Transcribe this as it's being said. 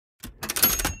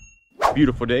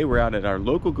Beautiful day. We're out at our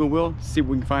local Goodwill. See if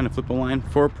we can find a flip line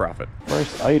for a profit.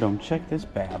 First item, check this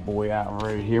bad boy out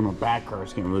right here. My back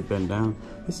hurts, getting really bent down.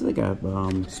 This is like a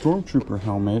stormtrooper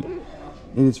helmet.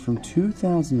 It is from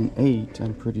 2008,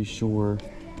 I'm pretty sure.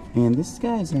 And this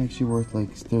guy is actually worth,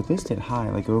 like, they're listed high,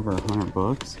 like over 100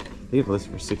 bucks. They have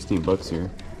listed for 16 bucks here.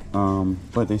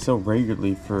 But they sell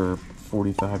regularly for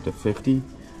 45 to 50,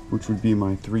 which would be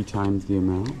my 3 times the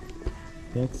amount.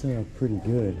 That's pretty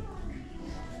good.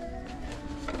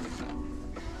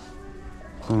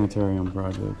 Planetarium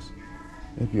projects.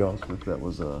 It'd be awesome if that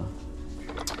was a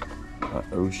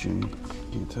ocean.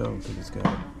 You can tell because it's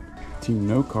got Team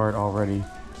No Card already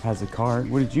has a card.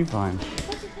 What did you find? Look at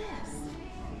this.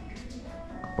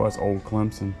 Oh, it's old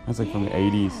Clemson. That's like from the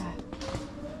 80s.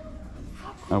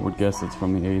 I would guess it's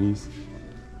from the 80s.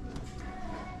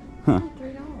 Huh.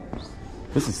 $3.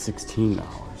 This is $16.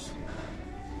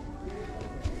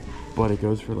 But it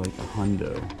goes for like a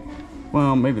hundo.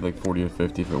 Well, maybe like 40 or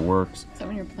 50 if it works. Is that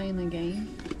when you're playing the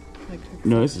game? Like,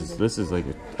 no, this is like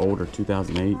an older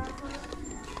 2008.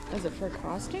 Is it for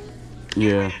costing?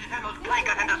 Yeah.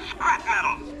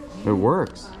 It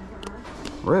works.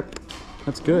 Rip.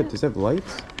 That's good. Does it have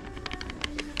lights?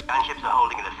 Gunships are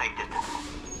holding in a safe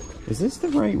distance. Is this the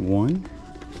right one?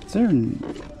 Is there?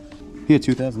 Yeah,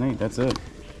 2008. That's it.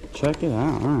 Check it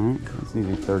out. All right. That's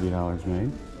nearly $30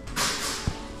 made.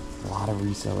 A lot of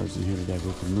resellers in here today.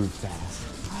 We can move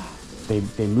fast.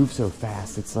 They move so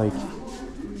fast. It's like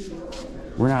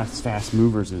we're not as fast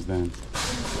movers as them.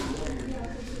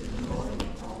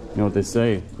 You know what they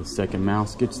say? The second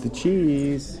mouse gets the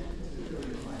cheese.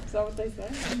 Is that what they say?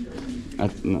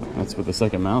 No, that's what the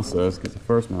second mouse says, because the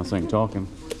first mouse ain't talking.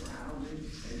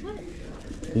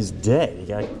 He's dead.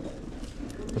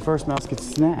 The first mouse gets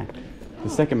snapped. The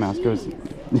second mouse goes.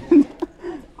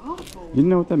 Awful. You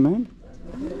know what that meant?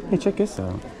 Hey, check this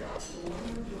out.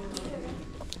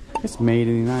 It's made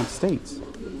in the United States.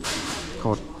 It's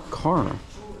called Cara.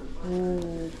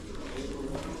 Ooh.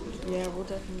 Yeah, we'll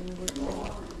definitely look at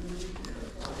that.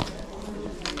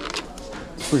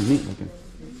 It's pretty neat looking.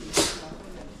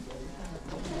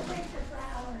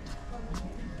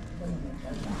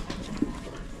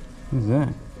 Who's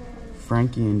that?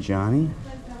 Frankie and Johnny?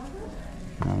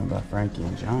 I don't know about Frankie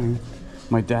and Johnny.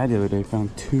 My dad the other day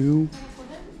found 2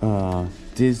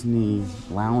 Disney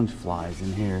lounge flies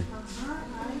in here.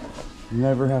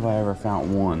 Never have I ever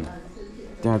found one.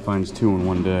 Dad finds 2 in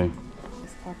one day.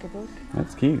 This pocketbook.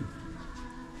 That's cute.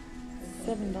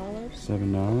 $7.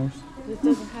 $7. This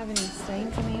doesn't have any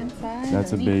stains on the inside.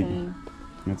 That's or a big. anything.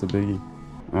 That's a biggie.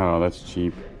 Oh, that's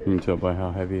cheap. You can tell by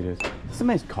how heavy it is.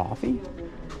 Somebody's coffee?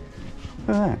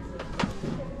 Look at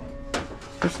that.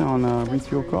 They're selling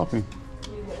refuel coffee.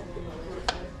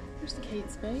 There's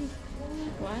Kate Spade.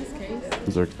 Glass case.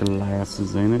 Is there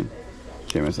glasses in it?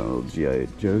 Check myself a little G.I.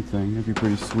 Joe thing. That'd be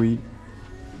pretty sweet.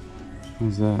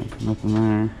 What's that? Nothing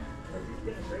there.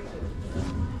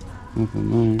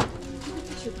 Nothing there.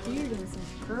 It's your beard and some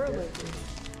curly.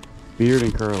 Beard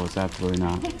and curl is absolutely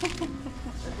not.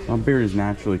 My beard is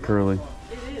naturally curly.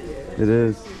 It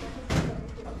is.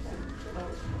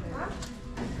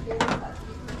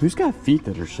 Who's got feet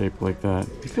that are shaped like that?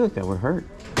 I feel like that would hurt.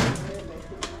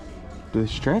 Do they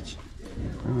stretch?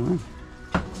 I don't know.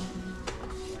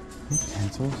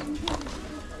 Pencils?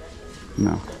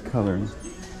 No. Coloring.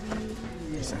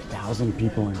 There's 1,000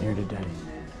 people in here today.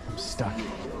 I'm stuck.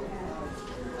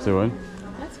 So what?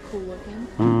 That's cool looking.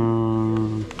 I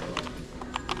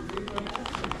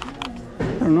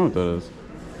don't know what that is.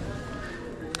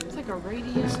 It's like a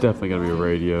radio. It's definitely gotta be a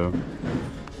radio.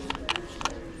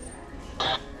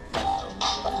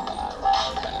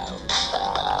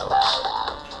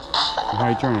 How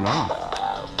you turn it off?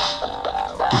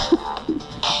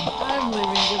 I'm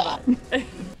leaving. Goodbye.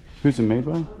 Who's it made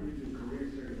by? I'm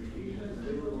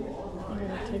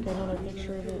gonna take another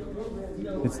picture of it.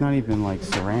 It's not even like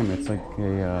ceramic. It's like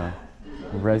a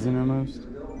resin almost.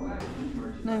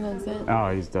 99 cents.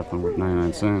 Oh, he's definitely worth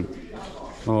 99 cents.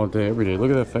 All day, every day. Look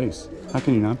at that face. How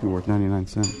can you not be worth 99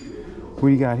 cents? What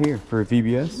do you got here for a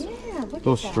VBS? Yeah, look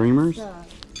Little at that streamers.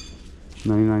 stuff.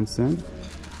 99 cents.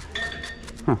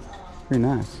 Huh. Very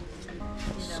nice.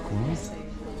 Squirrel.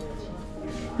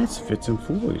 That's Fitz and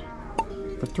Floyd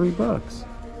for $3.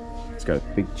 It's got a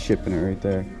big chip in it right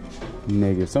there.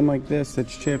 Negative. Something like this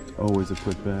that's chipped, always a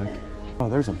put back. Oh,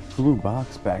 there's a blue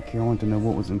box back here. I want to know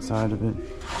what was inside of it.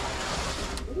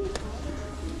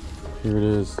 Here it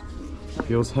is.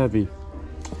 Feels heavy.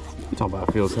 It's all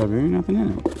about feels heavy. There ain't nothing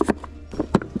in it.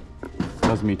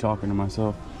 That's me talking to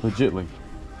myself. Legitly.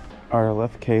 I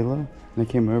left Kayla and I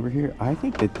came over here. I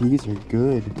think that these are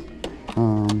good.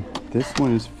 This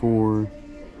one is for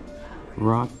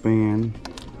Rock Band.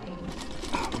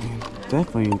 Oh man,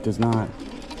 definitely does not.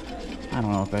 I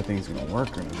don't know if that thing's gonna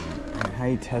work or not. I mean, how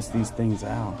you test these things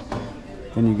out?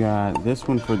 Then you got this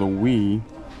one for the Wii,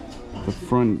 the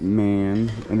front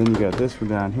man, and then you got this one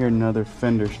down here, another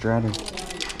Fender Strata.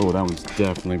 Oh, that one's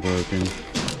definitely broken.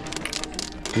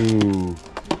 Ooh.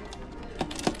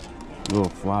 Little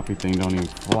floppy thing don't even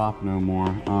flop no more.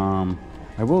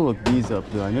 I will look these up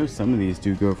though. I know some of these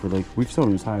do go for like, we've sold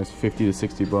them as high as 50 to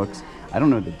 60 bucks. I don't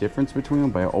know the difference between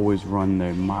them, but I always run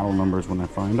the model numbers when I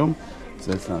find them.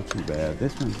 So that's not too bad.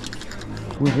 This one,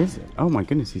 what is it? Oh my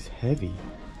goodness, he's heavy.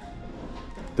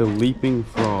 The Leaping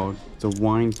Frog. It's a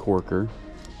wine corker.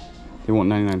 They want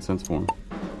 99 cents for him.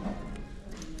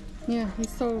 Yeah, he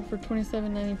sold for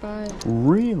 $27.95.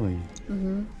 Really?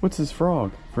 Mm-hmm. What's his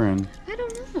frog, friend? I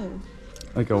don't know.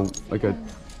 Like a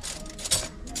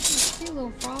Cute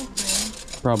little frog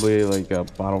thing. probably like a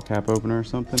bottle cap opener or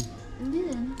something. And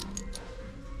then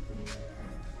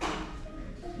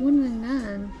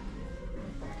 $1.99.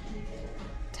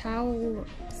 Towel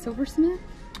Silversmith.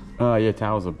 Yeah,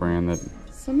 Tao's a brand that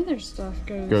Some of their stuff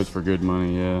goes for good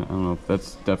money. Yeah, I don't know if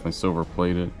that's definitely silver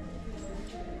plated.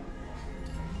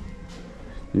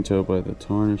 You can tell by the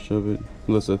tarnish of it.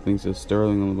 Melissa thinks it's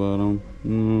sterling on the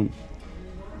bottom.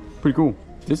 Pretty cool.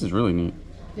 This is really neat.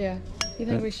 Yeah. You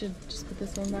think we should just put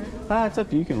this one back? It's up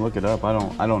to you. You can look it up.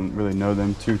 I don't really know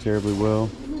them too terribly well.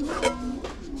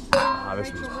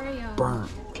 This one's burnt.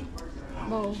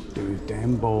 Bowl. Dude,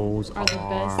 damn bowls are the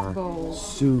best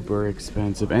bowls. Super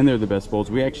expensive, and they're the best bowls.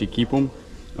 We actually keep them,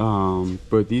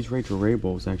 but these Rachel Ray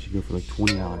bowls actually go for like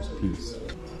 $20 a piece.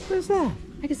 What is that?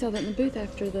 I could sell that in the booth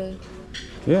after the.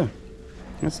 Yeah,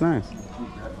 that's nice.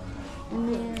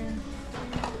 And then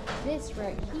this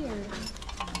right here,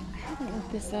 I haven't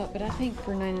looked this up, but I think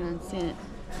for 99 cents,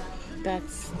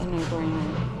 that's a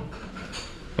no-brainer.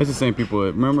 It's the same people.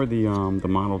 Remember the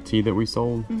Model T that we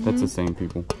sold? Mm-hmm. That's the same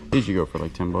people. These you go for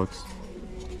like 10 bucks.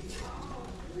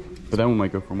 But that one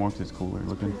might go for more because it's cooler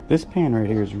looking. This pan right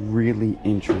here is really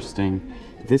interesting.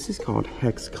 This is called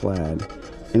Hex Clad.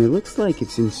 And it looks like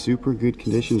it's in super good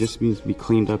condition, just needs to be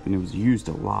cleaned up, and it was used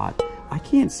a lot. I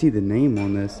can't see the name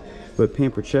on this, but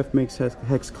Pampered Chef makes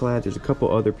Hex Clad. There's a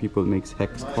couple other people that makes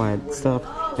Hex Clad stuff,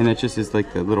 and that just is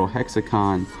like the little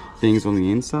hexagon things on the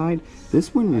inside.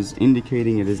 This one is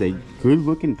indicating it is a good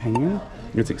looking pan.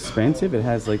 It's expensive. It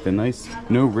has like the nice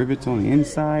no rivets on the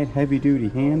inside, heavy duty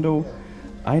handle.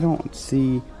 I don't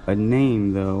see a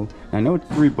name though. I know it's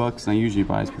 $3 and I usually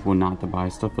advise people not to buy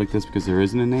stuff like this because there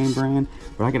isn't a name brand,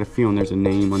 but I got a feeling there's a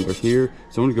name under here.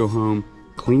 So I'm gonna go home,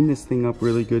 clean this thing up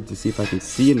really good to see if I can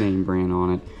see a name brand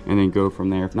on it, and then go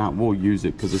from there. If not, we'll use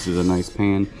it because this is a nice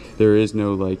pan. There is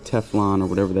no like Teflon or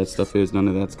whatever that stuff is. None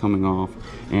of that's coming off.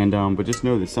 And but just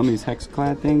know that some of these hex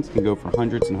clad things can go for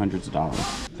hundreds and hundreds of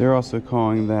dollars. They're also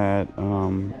calling that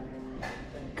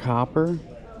copper.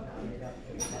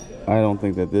 I don't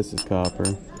think that this is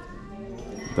copper.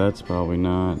 That's probably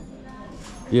not.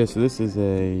 Yeah, so this is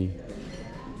a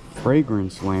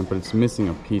fragrance lamp, but it's missing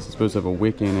a piece. It's supposed to have a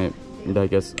wick in it that I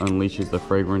guess unleashes the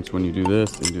fragrance when you do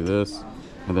this and do this,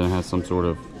 and then it has some sort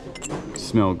of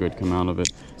smell good come out of it.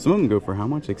 Some of them go for how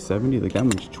much? Like 70? Like that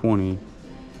one's 20.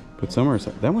 But somewhere,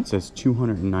 that one says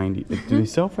 290. Do they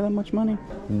sell for that much money?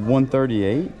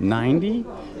 138? 90?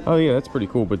 Oh yeah, that's pretty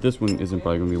cool, but this one isn't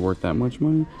probably gonna be worth that much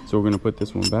money. So we're gonna put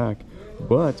this one back.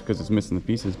 But, because it's missing the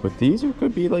pieces, but these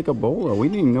could be like a bolo. We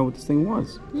didn't even know what this thing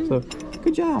was. So,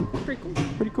 good job. Pretty cool.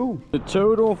 Pretty cool. The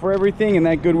total for everything in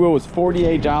that Goodwill was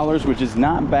 $48, which is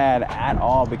not bad at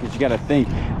all, because you gotta think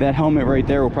that helmet right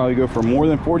there will probably go for more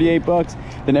than 48 bucks.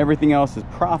 Then everything else is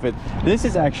profit. This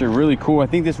is actually really cool. I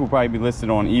think this will probably be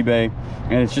listed on eBay,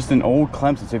 and it's just an old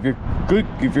Clemson. So if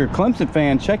you're a Clemson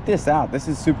fan, check this out. This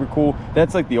is super cool.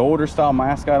 That's like the older style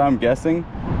mascot, I'm guessing.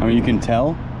 I mean, you can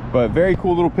tell. But very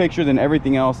cool little picture. Then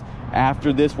everything else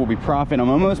after this will be profit. I'm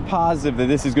almost positive that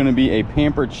this is going to be a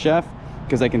Pampered Chef,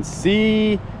 because I can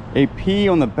see a P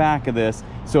on the back of this.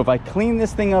 So if I clean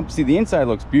this thing up, see the inside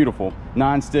looks beautiful,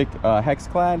 non-stick hex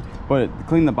clad, but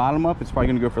clean the bottom up, it's probably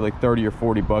going to go for like 30 or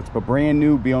 40 bucks. But brand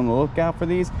new, be on the lookout for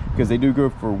these, because they do go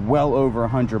for well over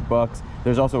 100 bucks.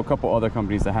 There's also a couple other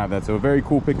companies that have that, so a very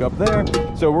cool pickup there.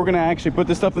 So we're going to actually put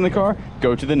this stuff in the car,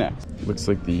 go to the next. Looks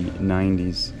like the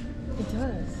 90s. It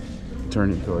does. Turn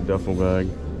it into a duffel bag.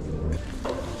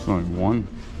 It's only one.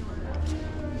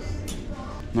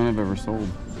 None I've ever sold.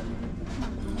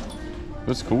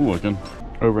 That's cool looking.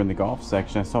 Over in the golf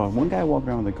section, I saw one guy walking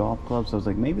around with a golf club, so I was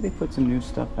like, maybe they put some new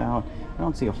stuff out. I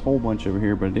don't see a whole bunch over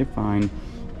here, but I did find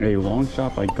a long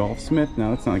shot by Golfsmith.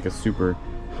 Now, it's not like a super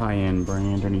high-end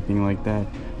brand or anything like that,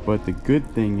 but the good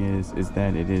thing is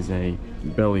that it is a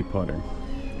belly putter.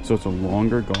 So it's a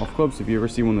longer golf club. So if you ever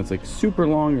see one that's like super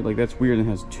long, you're like, that's weird, and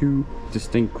has two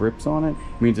distinct grips on it,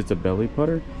 it means it's a belly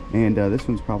putter. And this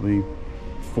one's probably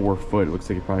 4 foot. It looks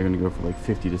like you're probably gonna go for like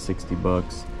 50 to 60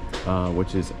 bucks,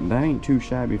 which is, that ain't too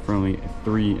shabby for only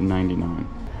 $3.99.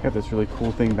 Got this really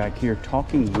cool thing back here,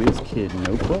 Talking Whiz Kid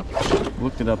notebook.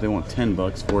 Looked it up, they want 10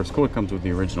 bucks for it. It's cool, it comes with the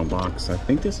original box. I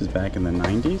think this is back in the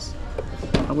 90s,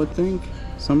 I would think,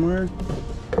 somewhere.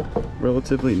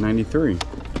 Relatively, 93.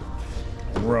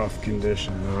 Rough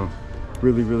condition though.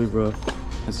 Really, really rough.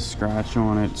 Has a scratch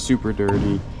on it, super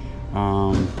dirty.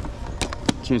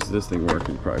 Chance of this thing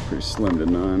working probably pretty slim to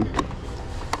none.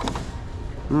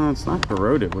 It's not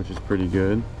corroded, which is pretty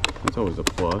good. That's always a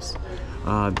plus.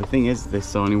 The thing is, they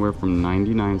sell anywhere from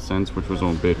 99 cents, which was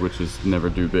on bid, which is never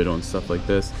do bid on stuff like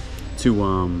this,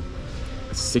 to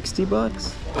 60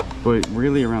 bucks, but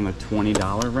really around the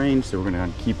 $20 range. So we're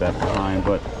gonna keep that behind,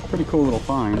 but pretty cool little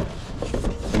find.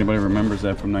 If anybody remembers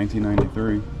that from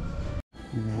 1993.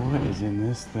 What is in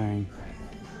this thing?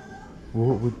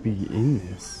 What would be in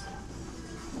this?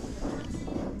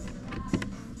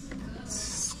 It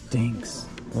stinks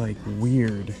like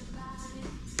weird.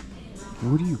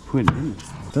 What do you put in this?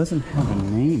 It doesn't have a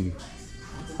name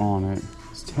on it.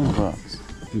 It's 10 bucks.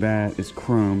 That is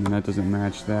chrome, and that doesn't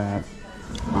match that.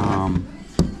 And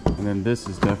then this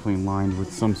is definitely lined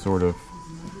with some sort of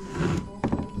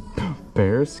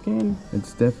bear skin.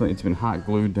 It's been hot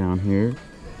glued down here.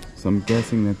 So I'm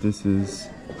guessing that this is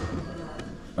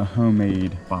a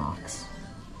homemade box.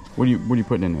 What are you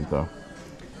putting in it though?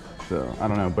 So I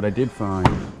don't know, but I did find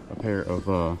a pair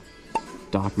of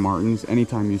Doc Martens.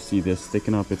 Anytime you see this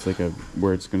sticking up, it's like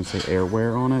where it's going to say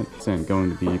airwear on it. It's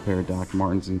going to be a pair of Doc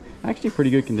Martens, and actually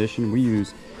pretty good condition. We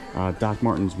use Doc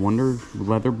Martens Wonder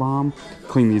Leather Bomb.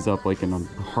 Clean these up like in a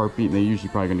heartbeat. They're usually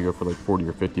probably going to go for like 40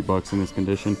 or 50 bucks in this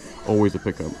condition. Always a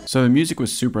pickup. So the music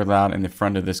was super loud in the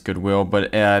front of this Goodwill, but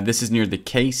this is near the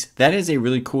case. That is a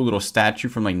really cool little statue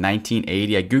from like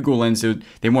 1980. At Google Lens,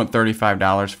 they want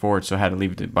 $35 for it, so I had to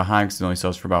leave it behind because it only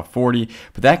sells for about 40.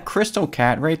 But that crystal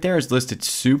cat right there is listed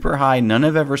super high. None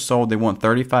have ever sold. They want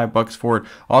 35 bucks for it.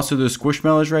 Also, those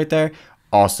Squishmallows right there,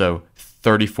 also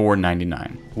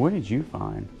 $34.99. What did you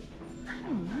find? I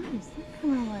don't know. Is that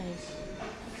kind of like...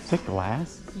 Is it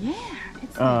glass? Yeah,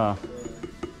 it's like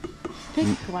thick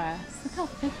glass. Look how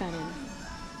thick that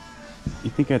is. You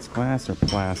think that's glass or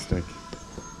plastic?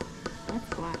 That's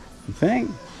glass. You think?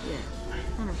 Yeah,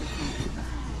 100%.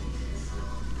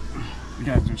 We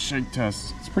gotta do a shake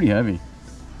test. It's pretty heavy.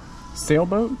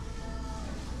 Sailboat?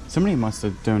 Somebody must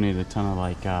have donated a ton of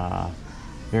like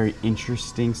very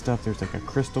interesting stuff. There's like a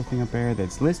crystal thing up there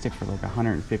that's listed for like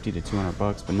 150 to 200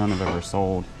 bucks, but none have ever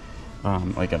sold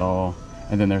like at all.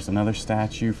 And then there's another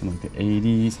statue from like the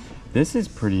 80s. This is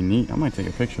pretty neat. I might take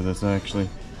a picture of this actually.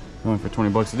 Only for 20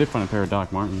 bucks. I did find a pair of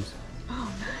Doc Martens.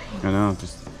 Oh, nice. I know,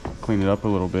 just clean it up a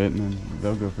little bit and then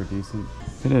they'll go for decent.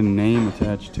 It had a name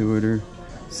attached to it or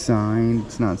signed.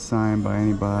 It's not signed by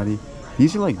anybody.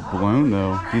 These are like blown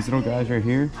though. These little guys right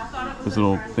here, those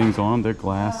little things on them, they're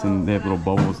glass and they have little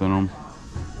bubbles in them.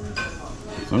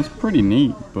 So it's pretty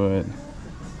neat, but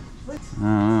I don't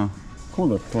know. Cool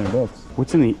though for 20 bucks.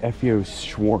 What's in the F.O.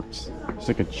 Schwartz? It's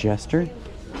like a jester.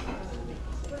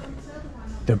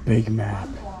 The big map.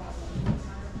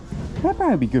 That'd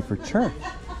probably be good for church.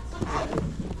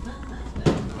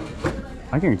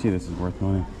 I guarantee this is worth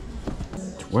money.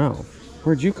 12.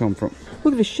 Where'd you come from?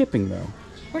 Look at the shipping though.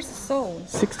 Where's the sold?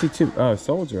 62. Oh,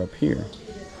 solds are up here.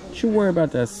 Don't you worry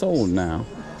about that sold now.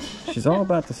 She's all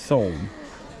about the sold.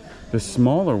 The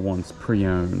smaller ones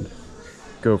pre-owned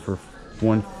go for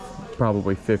one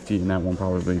probably 50 and that one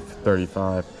probably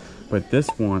 35. But this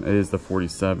one is the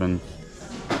 47.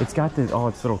 It's got all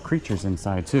its little creatures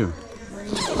inside too.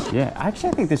 Yeah, actually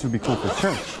I think this would be cool for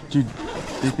church. Do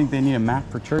you think they need a map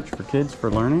for church for kids for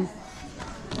learning?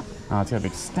 Oh, it's got a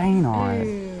big stain on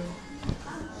it.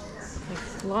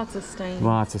 Like lots of stains.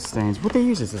 Lots of stains. What they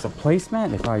use this as a placemat?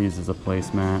 They probably use this as a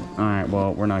placemat. Alright,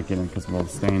 well, we're not getting it because of all the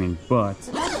staining, but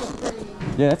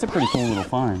yeah, that's a pretty cool little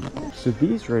find. So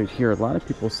these right here, a lot of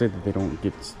people say that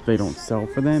they don't sell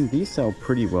for them. These sell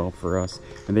pretty well for us,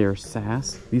 and they are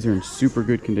SAS. These are in super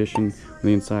good condition. On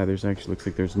the inside, there's actually looks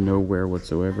like there's no wear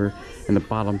whatsoever, and the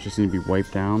bottom just need to be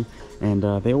wiped down. And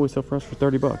they always sell for us for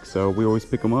 30 bucks. So we always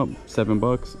pick them up, 7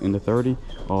 bucks into 30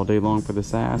 all day long for the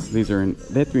SAS. These are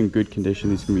they're in good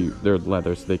condition. These can be, they're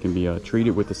leather, so they can be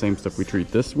treated with the same stuff we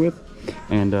treat this with,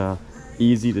 and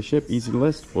easy to ship, easy to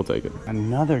list. We'll take it.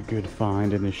 Another good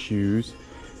find in the shoes.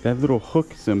 That little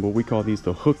hook symbol, we call these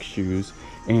the hook shoes,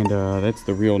 and that's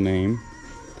the real name.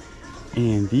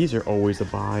 And these are always a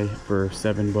buy for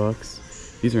 7 bucks.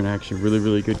 These are in actually really,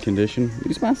 really good condition.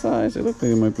 These my size. They look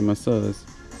like they might be my size.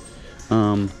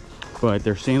 But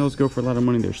their sandals go for a lot of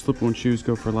money. Their slip-on shoes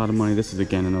go for a lot of money. This is,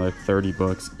 again, another 30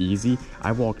 bucks easy.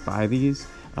 I walked by these.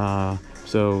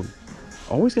 So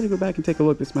always got to go back and take a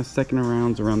look. This is my second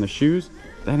rounds around the shoes.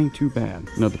 That ain't too bad.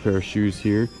 Another pair of shoes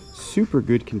here. Super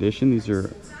good condition. These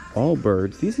are all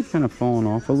birds. These have kind of fallen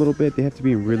off a little bit. They have to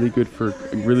be in really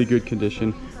good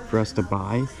condition for us to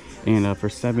buy. And for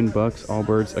 7 bucks, all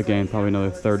birds, again, probably another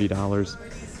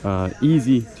 $30.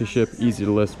 Easy to ship, easy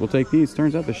to list. We'll take these.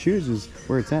 Turns out the shoes is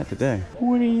where it's at today.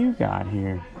 What do you got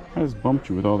here? I just bumped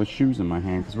you with all the shoes in my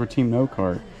hand because we're Team No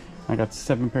Cart. I got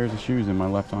 7 pairs of shoes in my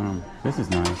left arm. This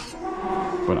is nice.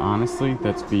 But honestly,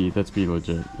 let's be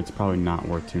legit. It's probably not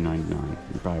worth $2.99.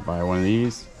 You probably buy one of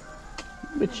these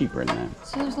a bit cheaper than that.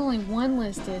 So there's only one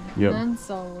listed, none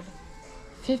sold.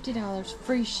 $50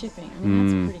 free shipping. I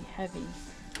mean, that's pretty heavy.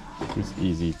 It's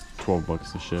easy. 12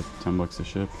 bucks to ship, 10 bucks to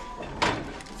ship.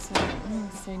 So I'm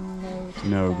gonna say no to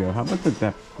No that. go. How about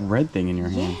that red thing in your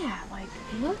hand? Yeah, like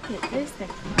look at this thing.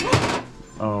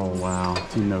 Oh wow,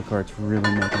 Team No Cart's really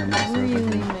making a mess over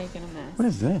Really here. making a mess. What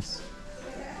is this?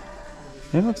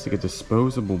 It looks like a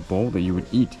disposable bowl that you would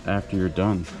eat after you're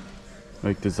done.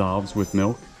 Like dissolves with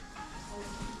milk.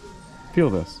 Feel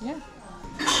this. Yeah.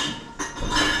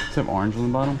 Does it have orange on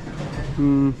the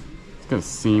bottom? It's got a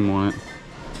seam on it.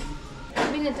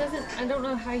 I mean, it doesn't. I don't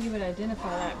know how you would identify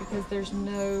that because there's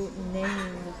no name.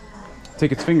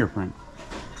 Take its fingerprint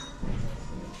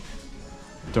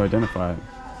to identify it.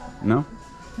 No?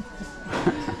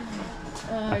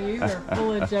 You are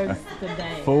full of jokes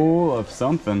today. Full of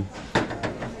something.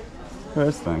 Look at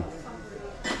this thing.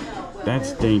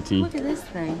 That's dainty. Look at this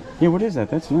thing. Yeah, what is that?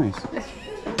 That's nice.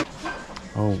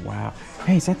 Oh, wow.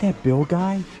 Hey, is that Bill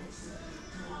guy?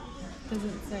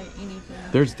 Doesn't say anything.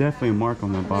 There's definitely a mark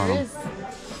on the bottom. There is.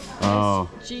 Oh.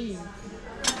 G.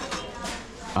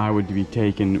 I would be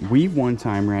taking. We one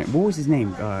time ran. What was his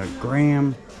name?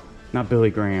 Graham, not Billy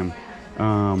Graham.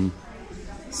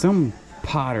 Some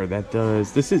potter that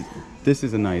does. This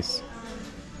is a nice.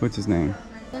 What's his name?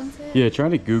 Sunset? Yeah, try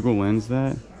to Google Lens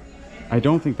that. I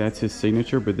don't think that's his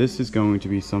signature, but this is going to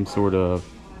be some sort of.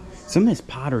 Some of this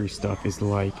pottery stuff is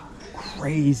like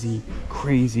crazy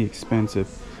expensive.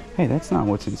 Hey, that's not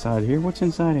what's inside here. What's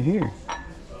inside of here?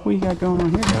 What you got going on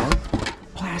here, guys?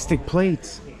 Plastic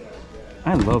plates.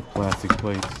 I love plastic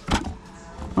plates.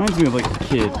 Reminds me of like a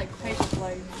kid. I like paper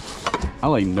plates. I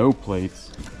like no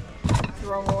plates.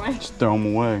 Throw them away. Just throw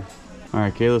them away.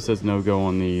 Alright, Kayla says no go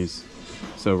on these.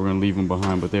 So we're going to leave them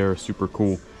behind, but they're super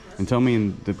cool. And tell me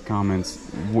in the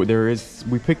comments, we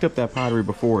picked up that pottery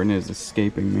before and it is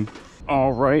escaping me.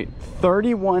 All right,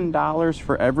 $31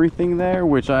 for everything there,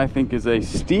 which I think is a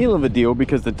steal of a deal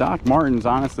because the Doc Martens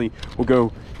honestly will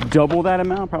go double that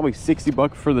amount, probably 60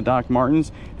 bucks for the Doc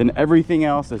Martens. Then everything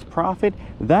else is profit.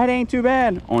 That ain't too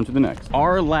bad. On to the next.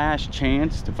 Our last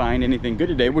chance to find anything good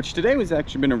today, which today was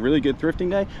actually been a really good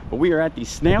thrifting day, but we are at the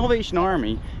Snailvation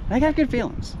Army. And I got good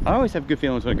feelings. I always have good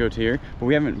feelings when I go to here, but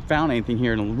we haven't found anything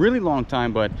here in a really long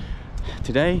time, but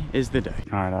today is the day.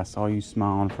 All right, I saw you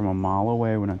smiling from a mile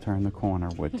away when I turned the corner.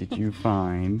 What did you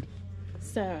find?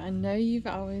 So, I know you've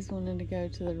always wanted to go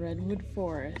to the Redwood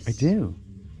Forest. I do.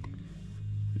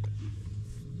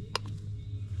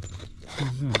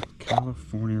 What is that?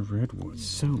 California Redwood.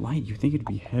 So light, you think it'd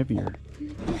be heavier.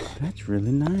 That's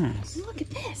really nice. Look at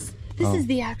this. This is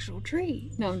the actual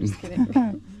tree. No, I'm just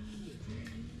kidding.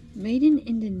 Made in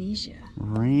Indonesia.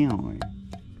 Really?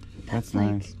 That's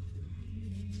like nice.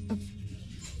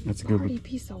 That's a good hardy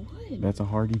piece of wood. That's a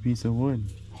hardy piece of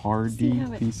wood. Hardy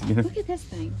piece of wood. Look at this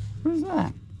thing. What is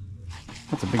that?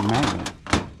 That's a big magnet.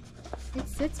 It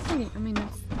sits pretty. I mean,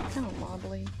 it's kind of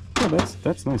wobbly. Yeah,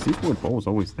 that's nice. These wood bowls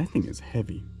always. That thing is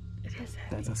heavy. It is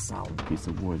heavy. That's a solid piece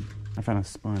of wood. I found a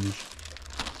sponge.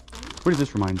 What does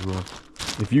this remind you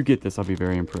of? If you get this, I'll be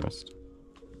very impressed.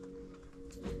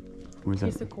 What is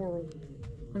Piece that? of coral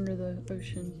under the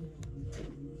ocean.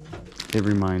 It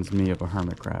reminds me of a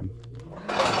hermit crab.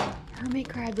 Hermit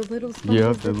crab, the little sponges.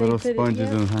 Yep, the little sponges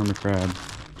in the hermit crab.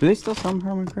 Do they still sell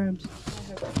hermit crabs?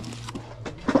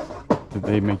 Did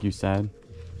they make you sad?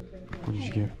 What did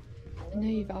you get? I know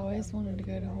you've always wanted to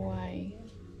go to Hawaii.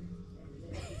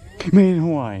 Made in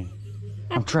Hawaii.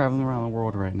 I'm traveling around the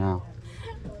world right now.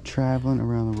 Traveling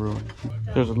around the world.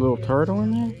 There's a little turtle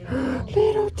in there?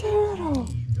 Little turtle!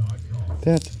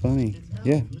 That's funny.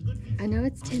 Yeah. I know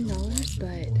it's $10,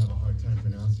 but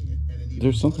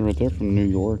There's something right there from New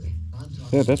York.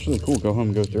 Yeah, that's really cool. Go home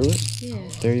and go through it. yeah.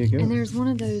 There you go. And there's one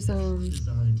of those,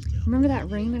 remember that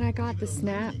ring that I got, the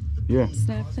snap Yeah.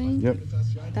 thing? Yep.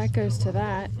 That goes to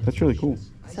that. That's really cool.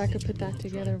 So I could put that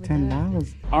together with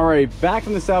 $10. All right, back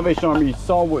from the Salvation Army. You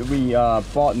saw what we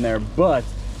bought in there, but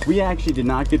we actually did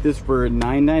not get this for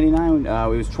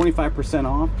 $9.99. It was 25%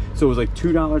 off, so it was like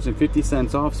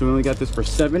 $2.50 off. So we only got this for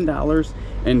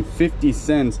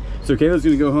 $7.50. So Kayla's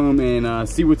gonna go home and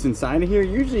see what's inside of here.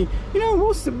 Usually, you know,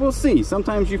 we'll see.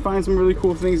 Sometimes you find some really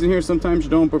cool things in here, sometimes you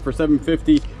don't. But for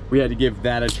 $7.50, we had to give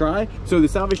that a try. So the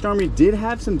Salvation Army did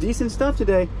have some decent stuff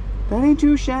today. That ain't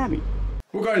too shabby.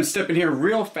 We'll go ahead and step in here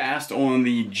real fast on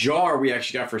the jar we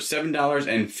actually got for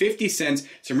 $7.50.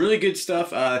 Some really good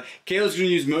stuff. Kayla's gonna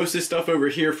use most of this stuff over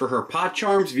here for her pot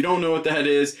charms. If you don't know what that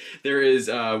is, there is,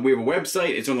 we have a website.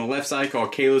 It's on the left side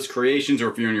called Kayla's Creations,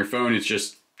 or if you're on your phone, it's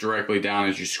just directly down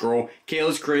as you scroll.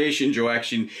 Kayla's Creations, you'll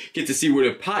actually get to see what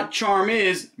a pot charm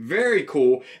is. Very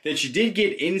cool. That she did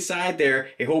get inside there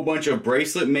a whole bunch of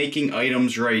bracelet making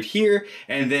items right here,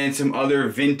 and then some other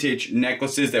vintage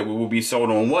necklaces that will be sold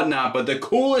on Whatnot. But the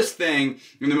coolest thing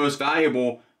and the most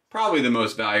valuable, probably the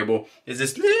most valuable, is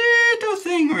this little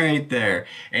thing right there.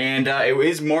 And it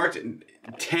is marked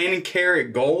 10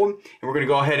 karat gold, and we're gonna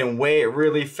go ahead and weigh it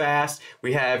really fast.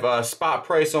 We have a spot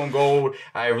price on gold.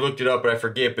 I looked it up, but I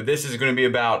forget, but this is gonna be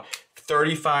about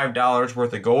 $35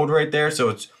 worth of gold right there. So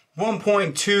it's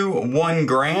 1.21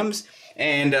 grams.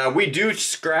 And we do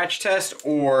scratch test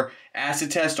or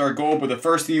acid test our gold, but the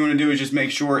first thing you wanna do is just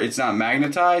make sure it's not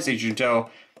magnetized. As you can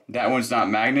tell, that one's not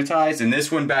magnetized. And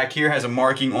this one back here has a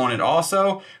marking on it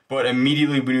also, but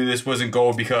immediately we knew this wasn't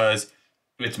gold because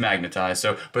it's magnetized.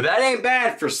 So, but that ain't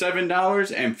bad for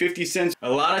 $7.50. A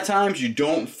lot of times you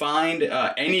don't find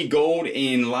any gold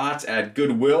in lots at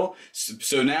Goodwill.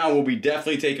 So now we'll be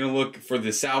definitely taking a look for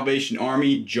the Salvation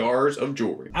Army jars of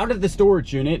jewelry. Out of the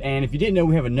storage unit, and if you didn't know,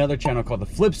 we have another channel called the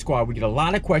Flip Squad. We get a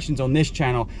lot of questions on this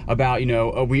channel about, you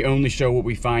know, we only show what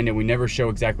we find and we never show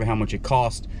exactly how much it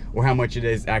costs or how much it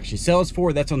is actually sells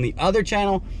for. That's on the other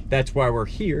channel. That's why we're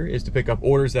here, is to pick up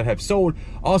orders that have sold.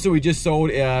 Also, we just sold,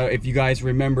 if you guys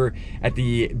remember, at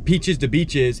the Peaches to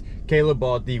Beaches, Kayla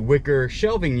bought the wicker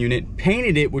shelving unit,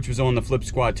 painted it, which was on the Flip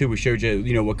Squad too. We showed you,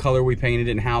 you know, what color we painted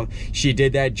it and how she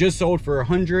did that. Just sold for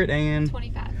 $125, and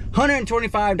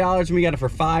we got it for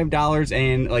 $5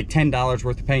 and like $10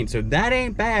 worth of paint. So that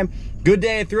ain't bad. Good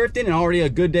day of thrifting and already a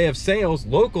good day of sales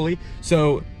locally.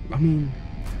 So, I mean,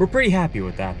 we're pretty happy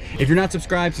with that. If you're not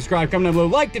subscribed, subscribe, comment down below,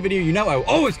 like the video. You know I will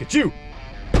always get you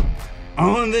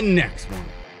on the next one.